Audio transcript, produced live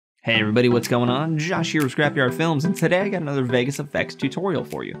Hey everybody, what's going on? Josh here with Scrapyard Films, and today I got another Vegas Effects tutorial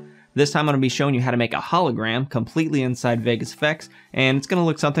for you. This time I'm going to be showing you how to make a hologram completely inside Vegas Effects, and it's going to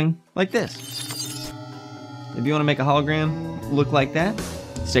look something like this. If you want to make a hologram look like that,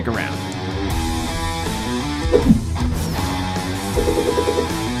 stick around.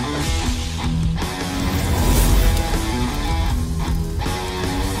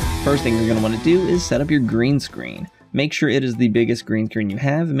 First thing you're going to want to do is set up your green screen. Make sure it is the biggest green screen you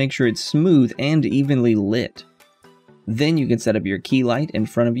have, and make sure it's smooth and evenly lit. Then you can set up your key light in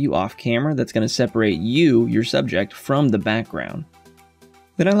front of you off camera that's going to separate you, your subject, from the background.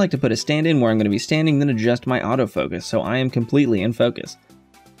 Then I like to put a stand in where I'm going to be standing, then adjust my autofocus so I am completely in focus.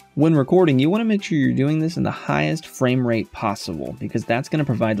 When recording, you want to make sure you're doing this in the highest frame rate possible, because that's going to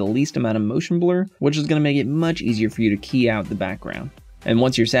provide the least amount of motion blur, which is going to make it much easier for you to key out the background. And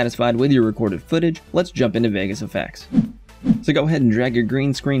once you're satisfied with your recorded footage, let's jump into Vegas Effects. So go ahead and drag your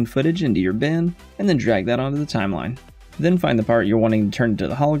green screen footage into your bin, and then drag that onto the timeline. Then find the part you're wanting to turn into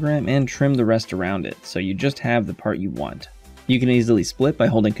the hologram and trim the rest around it, so you just have the part you want. You can easily split by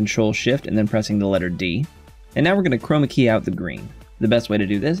holding Ctrl-Shift and then pressing the letter D. And now we're going to chroma key out the green. The best way to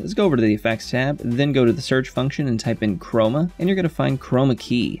do this is go over to the Effects tab, then go to the search function and type in Chroma, and you're going to find Chroma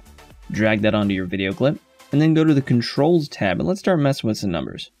Key. Drag that onto your video clip, and then go to the Controls tab, and let's start messing with some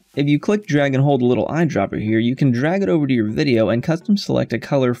numbers. If you click, drag, and hold a little eyedropper here, you can drag it over to your video and custom select a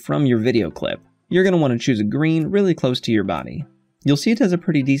color from your video clip. You're going to want to choose a green really close to your body. You'll see it does a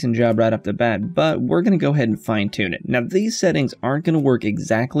pretty decent job right off the bat, but we're going to go ahead and fine tune it. Now these settings aren't going to work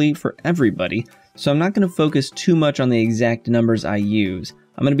exactly for everybody, so I'm not going to focus too much on the exact numbers I use.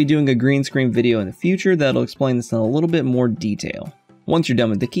 I'm going to be doing a green screen video in the future that'll explain this in a little bit more detail. Once you're done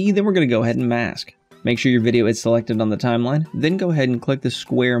with the key, then we're going to go ahead and mask. Make sure your video is selected on the timeline, then go ahead and click the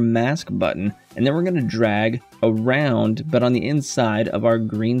square mask button, and then we're going to drag around, but on the inside of our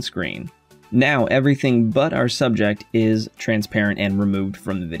green screen. Now everything but our subject is transparent and removed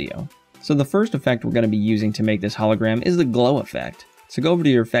from the video. So the first effect we're going to be using to make this hologram is the glow effect. So go over to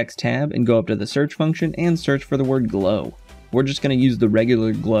your Effects tab and go up to the search function and search for the word glow. We're just going to use the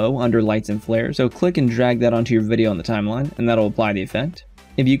regular glow under lights and flares, so click and drag that onto your video on the timeline, and that'll apply the effect.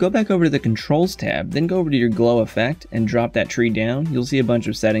 If you go back over to the Controls tab, then go over to your glow effect and drop that tree down, you'll see a bunch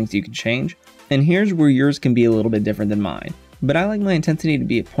of settings you can change. And here's where yours can be a little bit different than mine. But I like my intensity to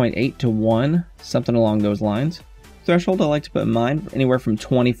be at 0.8 to 1, something along those lines. Threshold I like to put mine anywhere from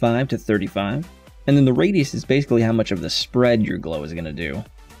 25 to 35. And then the radius is basically how much of the spread your glow is going to do.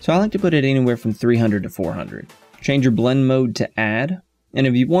 So I like to put it anywhere from 300 to 400. Change your blend mode to add. And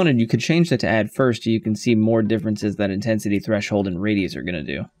if you wanted, you could change that to add first so you can see more differences that intensity, threshold, and radius are going to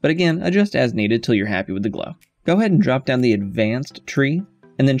do. But again, adjust as needed till you're happy with the glow. Go ahead and drop down the advanced tree,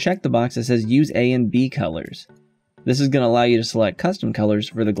 and then check the box that says use A and B colors. This is going to allow you to select custom colors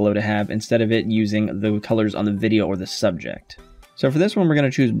for the glow to have instead of it using the colors on the video or the subject. So for this one, we're going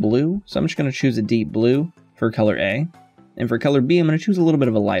to choose blue, so I'm just going to choose a deep blue for color A. And for color B, I'm going to choose a little bit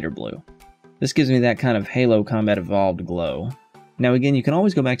of a lighter blue. This gives me that kind of Halo Combat Evolved glow. Now again, you can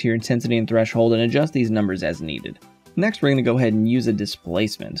always go back to your intensity and threshold and adjust these numbers as needed. Next, we're going to go ahead and use a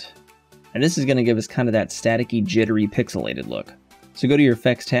displacement. And this is going to give us kind of that staticky, jittery, pixelated look. So go to your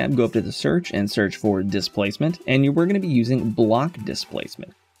Effects tab, go up to the search, and search for displacement, and we're going to be using block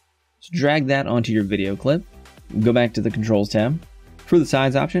displacement. So drag that onto your video clip, go back to the Controls tab. For the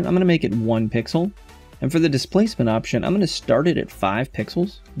size option, I'm going to make it 1 pixel. And for the displacement option, I'm going to start it at 5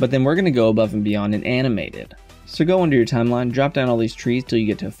 pixels, but then we're going to go above and beyond and animate it. So go under your timeline, drop down all these trees till you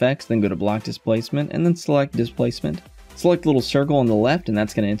get to effects, then go to block displacement, and then select displacement. Select the little circle on the left, and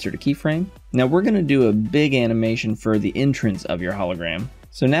that's going to insert a keyframe. Now we're going to do a big animation for the entrance of your hologram.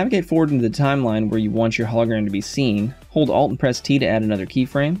 So navigate forward into the timeline where you want your hologram to be seen, hold Alt and press T to add another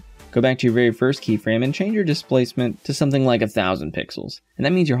keyframe. Go back to your very first keyframe and change your displacement to something like 1000 pixels. And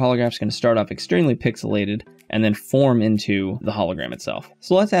that means your hologram is going to start off extremely pixelated and then form into the hologram itself.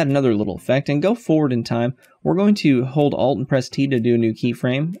 So let's add another little effect and go forward in time. We're going to hold Alt and press T to do a new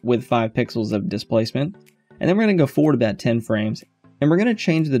keyframe with 5 pixels of displacement. And then we're going to go forward about 10 frames. And we're going to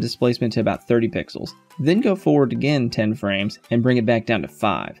change the displacement to about 30 pixels. Then go forward again 10 frames and bring it back down to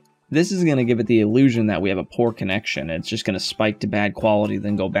 5. This is going to give it the illusion that we have a poor connection. It's just going to spike to bad quality,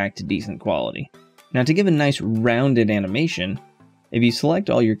 then go back to decent quality. Now to give a nice rounded animation, if you select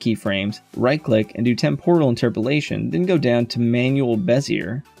all your keyframes, right click and do temporal interpolation, then go down to manual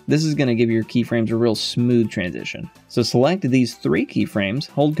Bezier. This is going to give your keyframes a real smooth transition. So select these 3 keyframes,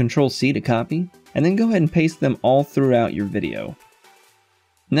 hold Ctrl C to copy, and then go ahead and paste them all throughout your video.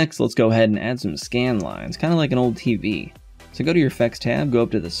 Next, let's go ahead and add some scan lines, kind of like an old TV. So go to your Effects tab, go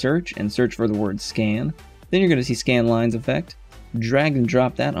up to the search, and search for the word scan. Then you're going to see Scan Lines effect. Drag and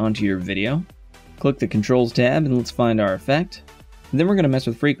drop that onto your video. Click the Controls tab and let's find our effect. Then we're going to mess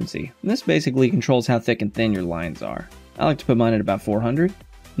with frequency. And this basically controls how thick and thin your lines are. I like to put mine at about 400.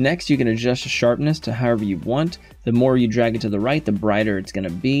 Next, you can adjust the sharpness to however you want. The more you drag it to the right, the brighter it's going to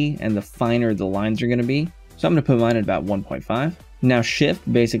be, and the finer the lines are going to be. So I'm going to put mine at about 1.5. Now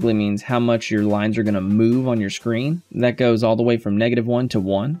shift basically means how much your lines are going to move on your screen. That goes all the way from -1 to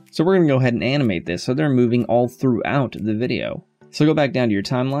 1. So we're going to go ahead and animate this so they're moving all throughout the video. So go back down to your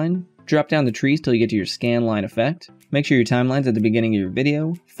timeline, drop down the trees till you get to your scan line effect. Make sure your timeline's at the beginning of your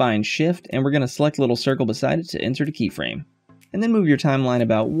video, find shift, and we're going to select a little circle beside it to insert a keyframe. And then move your timeline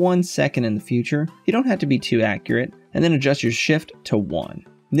about 1 second in the future. You don't have to be too accurate, and then adjust your shift to 1.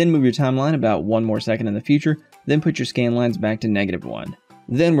 Then move your timeline about 1 more second in the future, then put your scan lines back to -1.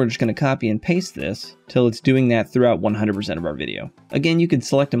 Then we're just going to copy and paste this till it's doing that throughout 100% of our video. Again, you can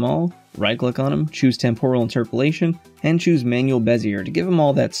select them all, right click on them, choose temporal interpolation, and choose manual Bezier to give them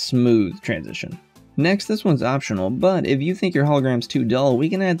all that smooth transition. Next, this one's optional, but if you think your hologram's too dull, we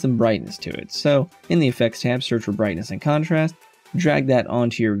can add some brightness to it. So in the effects tab, search for brightness and contrast, drag that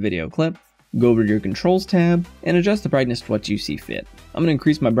onto your video clip, go over to your controls tab, and adjust the brightness to what you see fit. I'm going to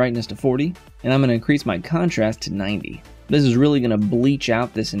increase my brightness to 40, and I'm going to increase my contrast to 90. This is really going to bleach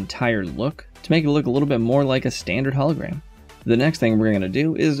out this entire look to make it look a little bit more like a standard hologram. The next thing we're going to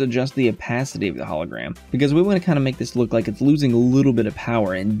do is adjust the opacity of the hologram, because we want to kind of make this look like it's losing a little bit of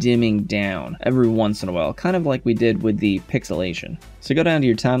power and dimming down every once in a while, kind of like we did with the pixelation. So go down to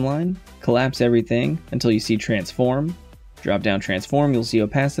your timeline, collapse everything until you see transform, drop down transform, you'll see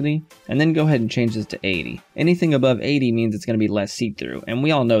opacity, and then go ahead and change this to 80. Anything above 80 means it's going to be less see-through, and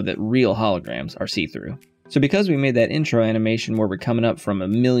we all know that real holograms are see-through. So because we made that intro animation where we're coming up from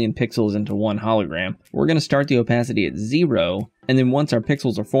 1,000,000 pixels into one hologram, we're going to start the opacity at 0, and then once our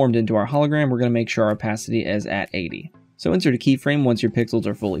pixels are formed into our hologram, we're going to make sure our opacity is at 80. So insert a keyframe once your pixels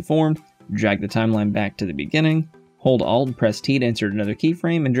are fully formed, drag the timeline back to the beginning, hold Alt and press T to insert another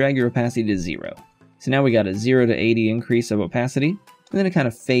keyframe, and drag your opacity to 0. So now we got a 0 to 80 increase of opacity, and then it kind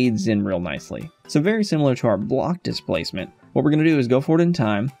of fades in real nicely. So very similar to our block displacement, what we're going to do is go forward in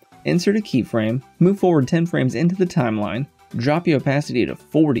time, insert a keyframe, move forward 10 frames into the timeline, drop your opacity to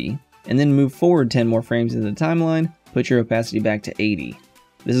 40, and then move forward 10 more frames into the timeline, put your opacity back to 80.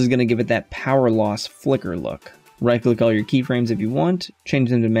 This is going to give it that power loss flicker look. Right click all your keyframes if you want, change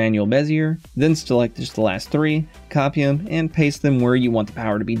them to manual Bezier, then select just the last 3, copy them, and paste them where you want the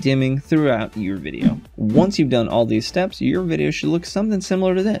power to be dimming throughout your video. Once you've done all these steps, your video should look something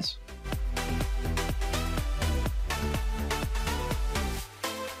similar to this.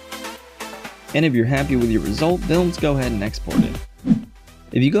 And if you're happy with your result, then let's go ahead and export it.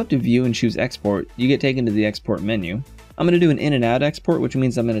 If you go up to View and choose Export, you get taken to the Export menu. I'm going to do an in and out export, which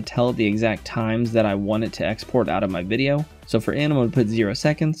means I'm going to tell it the exact times that I want it to export out of my video. So for in, I'm going to put 0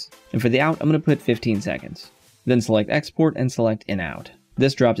 seconds, and for the out, I'm going to put 15 seconds. Then select Export and select In Out.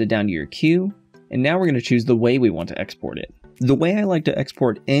 This drops it down to your queue, and now we're going to choose the way we want to export it. The way I like to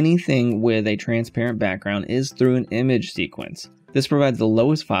export anything with a transparent background is through an image sequence. This provides the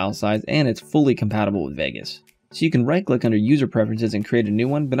lowest file size and it's fully compatible with Vegas. So you can right click under user preferences and create a new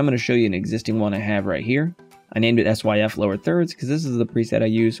one, but I'm going to show you an existing one I have right here. I named it SYF lower thirds because this is the preset I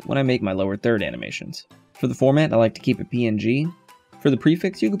use when I make my lower third animations. For the format, I like to keep it PNG. For the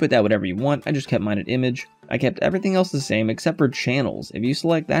prefix, you can put that whatever you want. I just kept mine at image. I kept everything else the same except for channels. If you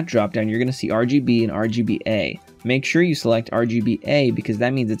select that dropdown, you're going to see RGB and RGBA. Make sure you select RGBA because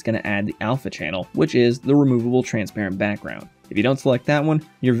that means it's going to add the alpha channel, which is the removable transparent background. If you don't select that one,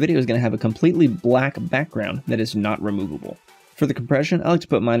 your video is going to have a completely black background that is not removable. For the compression, I like to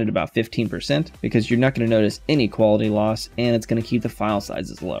put mine at about 15% because you're not going to notice any quality loss and it's going to keep the file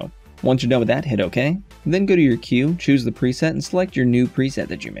sizes low. Once you're done with that, hit OK. Then go to your queue, choose the preset, and select your new preset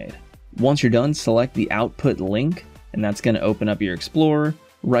that you made. Once you're done, select the output link, and that's going to open up your Explorer.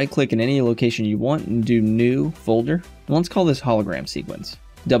 Right-click in any location you want and do New Folder. And let's call this Hologram Sequence.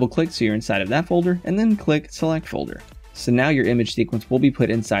 Double-click so you're inside of that folder, and then click Select Folder. So now your image sequence will be put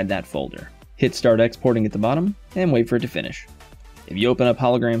inside that folder. Hit Start Exporting at the bottom, and wait for it to finish. If you open up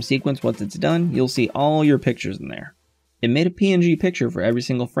Hologram Sequence once it's done, you'll see all your pictures in there. It made a PNG picture for every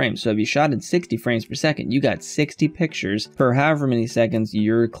single frame, so if you shot at 60 frames per second, you got 60 pictures per however many seconds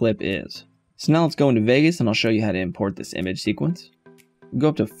your clip is. So now let's go into Vegas and I'll show you how to import this image sequence. Go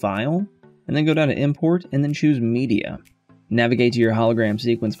up to File, and then go down to Import, and then choose Media. Navigate to your Hologram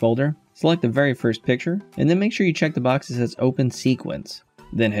Sequence folder, select the very first picture, and then make sure you check the box that says Open Sequence.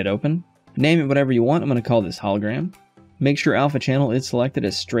 Then hit Open. Name it whatever you want, I'm going to call this Hologram. Make sure Alpha Channel is selected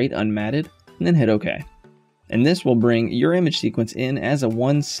as straight unmatted, and then hit OK. And this will bring your image sequence in as a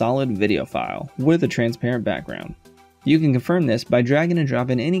one solid video file with a transparent background. You can confirm this by dragging and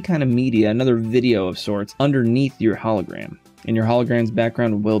dropping any kind of media, another video of sorts, underneath your hologram, and your hologram's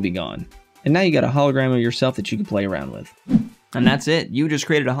background will be gone. And now you got a hologram of yourself that you can play around with. And that's it, you just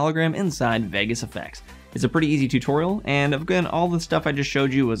created a hologram inside Vegas Effects. It's a pretty easy tutorial, and again, all the stuff I just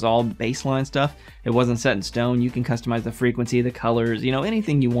showed you was all baseline stuff. It wasn't set in stone. You can customize the frequency, the colors, you know,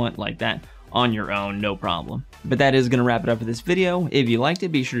 anything you want like that on your own, no problem. But that is gonna wrap it up for this video. If you liked it,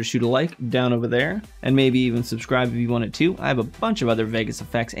 be sure to shoot a like down over there, and maybe even subscribe if you wanted to. I have a bunch of other Vegas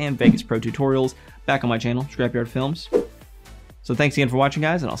Effects and Vegas Pro tutorials back on my channel, Scrapyard Films. So thanks again for watching,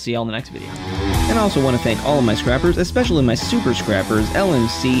 guys, and I'll see y'all in the next video. And I also want to thank all of my scrappers, especially my super scrappers,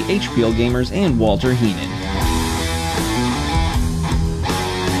 LMC, HPL Gamers, and Walter Heenan.